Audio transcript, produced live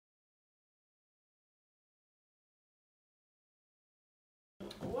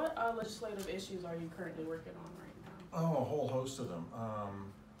What legislative issues are you currently working on right now? Oh, a whole host of them.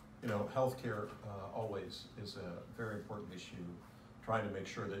 You know, healthcare always is a very important issue, trying to make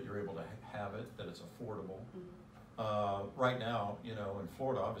sure that you're able to have it, that it's affordable. Right now, you know, in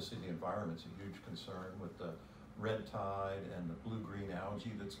Florida, obviously the environment's a huge concern with the red tide and the blue-green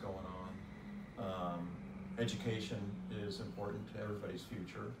algae that's going on. Education is important to everybody's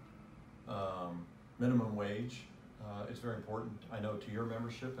future. Minimum wage is very important, I know, to your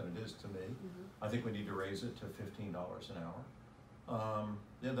membership, and it is to me. I think we need to raise it to $15 an hour.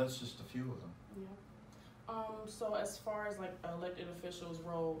 Yeah, that's just a few of them. Yeah. So as far as like elected officials'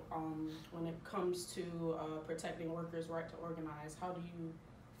 role, when it comes to protecting workers' right to organize, how do you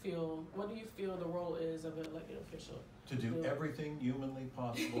feel, what do you feel the role is of an elected official? To do everything humanly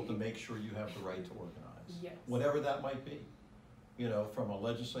possible to make sure you have the right to organize. Yes. Whatever that might be. You know, from a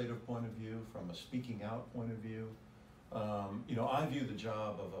legislative point of view, from a speaking out point of view. You know, I view the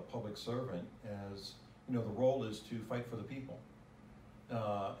job of a public servant as, you know, the role is to fight for the people.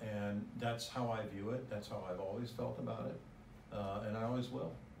 And that's how I view it. That's how I've always felt about it. And I always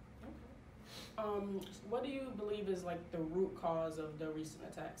will. Okay. What do you believe is like the root cause of the recent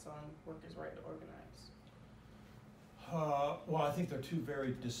attacks on workers' right to organize? Well, I think they're two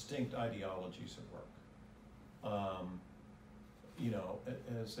very distinct ideologies at work. You know,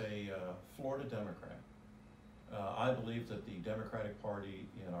 as a Florida Democrat, I believe that the Democratic Party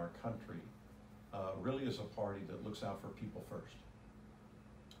in our country really is a party that looks out for people first.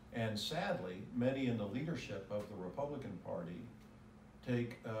 And sadly, many in the leadership of the Republican Party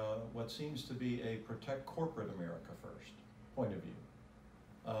take what seems to be a protect corporate America first point of view.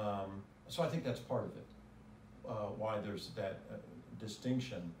 So I think that's part of it. Why there's that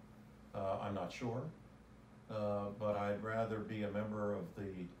distinction, I'm not sure. But I'd rather be a member of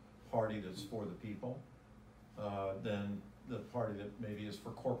the party that's for the people than the party that maybe is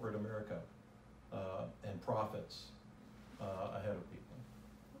for corporate America and profits ahead of people.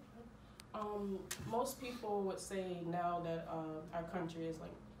 Most people would say now that our country is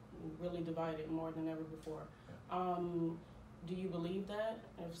like really divided more than ever before. Yeah. Do you believe that?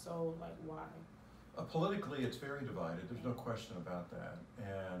 If so, like why? Politically, it's very divided. There's no question about that.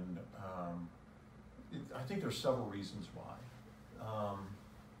 And I think there's several reasons why.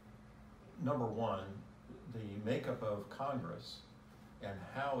 Number one, the makeup of Congress and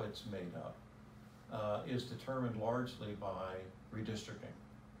how it's made up is determined largely by redistricting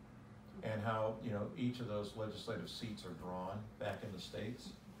and how, you know, each of those legislative seats are drawn back in the states.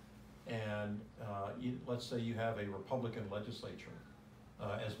 And let's say you have a Republican legislature,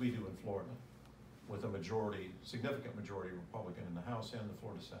 as we do in Florida, with a majority, significant majority Republican in the House and the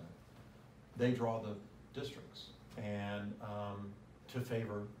Florida Senate. They draw the districts and to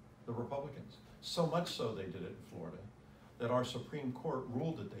favor the Republicans. So much so they did it in Florida that our Supreme Court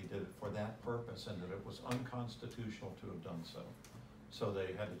ruled that they did it for that purpose and that it was unconstitutional to have done so. So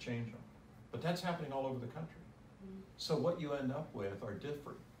they had to change them. But that's happening all over the country. So what you end up with are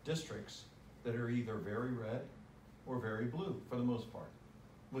different districts that are either very red or very blue for the most part,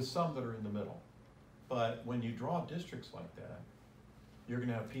 with some that are in the middle. But when you draw districts like that, you're going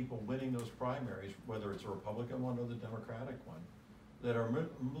to have people winning those primaries, whether it's a Republican one or the Democratic one, that are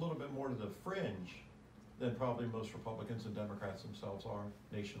a little bit more to the fringe than probably most Republicans and Democrats themselves are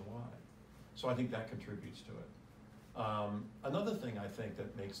nationwide. So I think that contributes to it. Another thing I think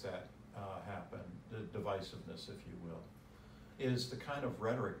that makes that happen, the divisiveness, if you will, is the kind of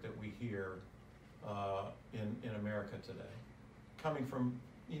rhetoric that we hear in America today, coming from,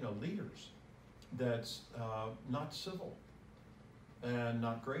 you know, leaders that's not civil and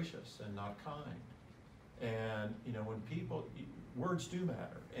not gracious and not kind. And, you know, when people, words do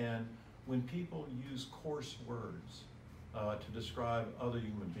matter. And when people use coarse words to describe other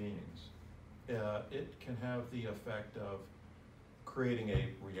human beings, it can have the effect of creating a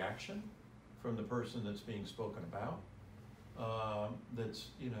reaction from the person that's being spoken about that's,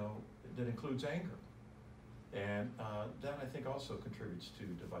 you know, that includes anger. And that, I think, also contributes to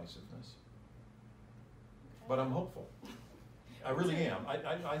divisiveness. But I'm hopeful. I really am.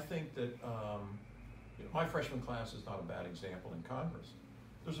 I think that you know, my freshman class is not a bad example in Congress.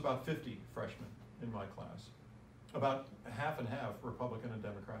 There's about 50 freshmen in my class, about half and half Republican and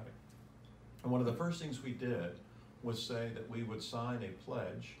Democratic. And one of the first things we did was say that we would sign a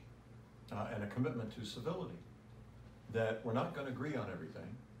pledge and a commitment to civility, that we're not going to agree on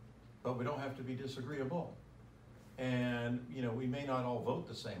everything, but we don't have to be disagreeable. And, you know, we may not all vote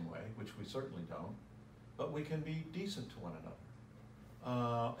the same way, which we certainly don't, but we can be decent to one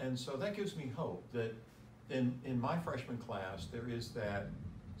another. And so that gives me hope that in my freshman class, there is that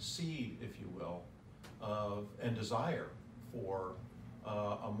seed, if you will, of and desire for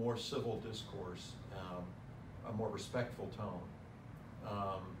a more civil discourse, a more respectful tone.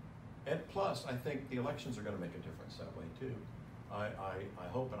 And plus, I think the elections are going to make a difference that way too. I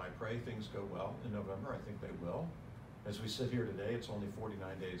hope and I pray things go well in November. I think they will. As we sit here today, it's only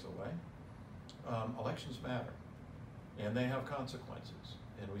 49 days away. Elections matter, and they have consequences.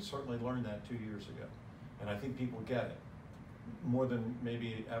 And we certainly learned that 2 years ago. And I think people get it more than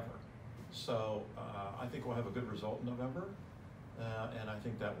maybe ever. So I think we'll have a good result in November, and I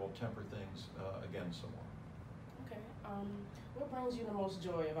think that will temper things again some more. Okay. What brings you the most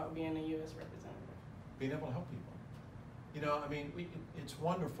joy about being a U.S. representative? Being able to help people. You know, I mean, it's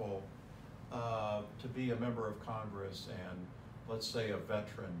wonderful to be a member of Congress, and let's say a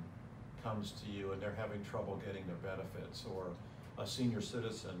veteran comes to you and they're having trouble getting their benefits, or a senior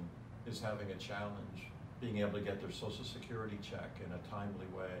citizen is having a challenge being able to get their Social Security check in a timely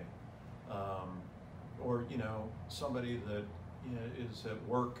way, or you know, somebody that is at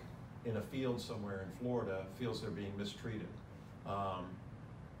work in a field somewhere in Florida feels they're being mistreated,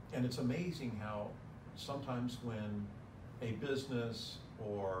 and it's amazing how sometimes when a business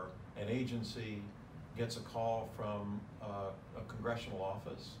or an agency gets a call from a congressional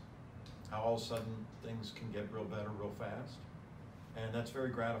office, how all of a sudden things can get real better real fast. And that's very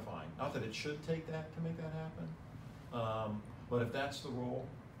gratifying. Not that it should take that to make that happen, but if that's the role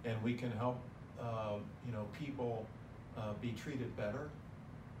and we can help you know, people be treated better,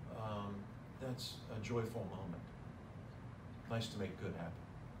 that's a joyful moment. Nice to make good happen.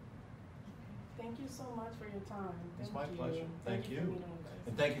 Thank you so much for your time. It's my pleasure. Thank you. For meeting with us.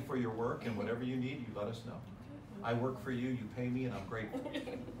 And thank you for your work, and whatever you need, you let us know. Okay. I work for you, you pay me, and I'm grateful.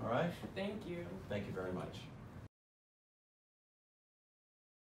 All right? Thank you. Thank you very much.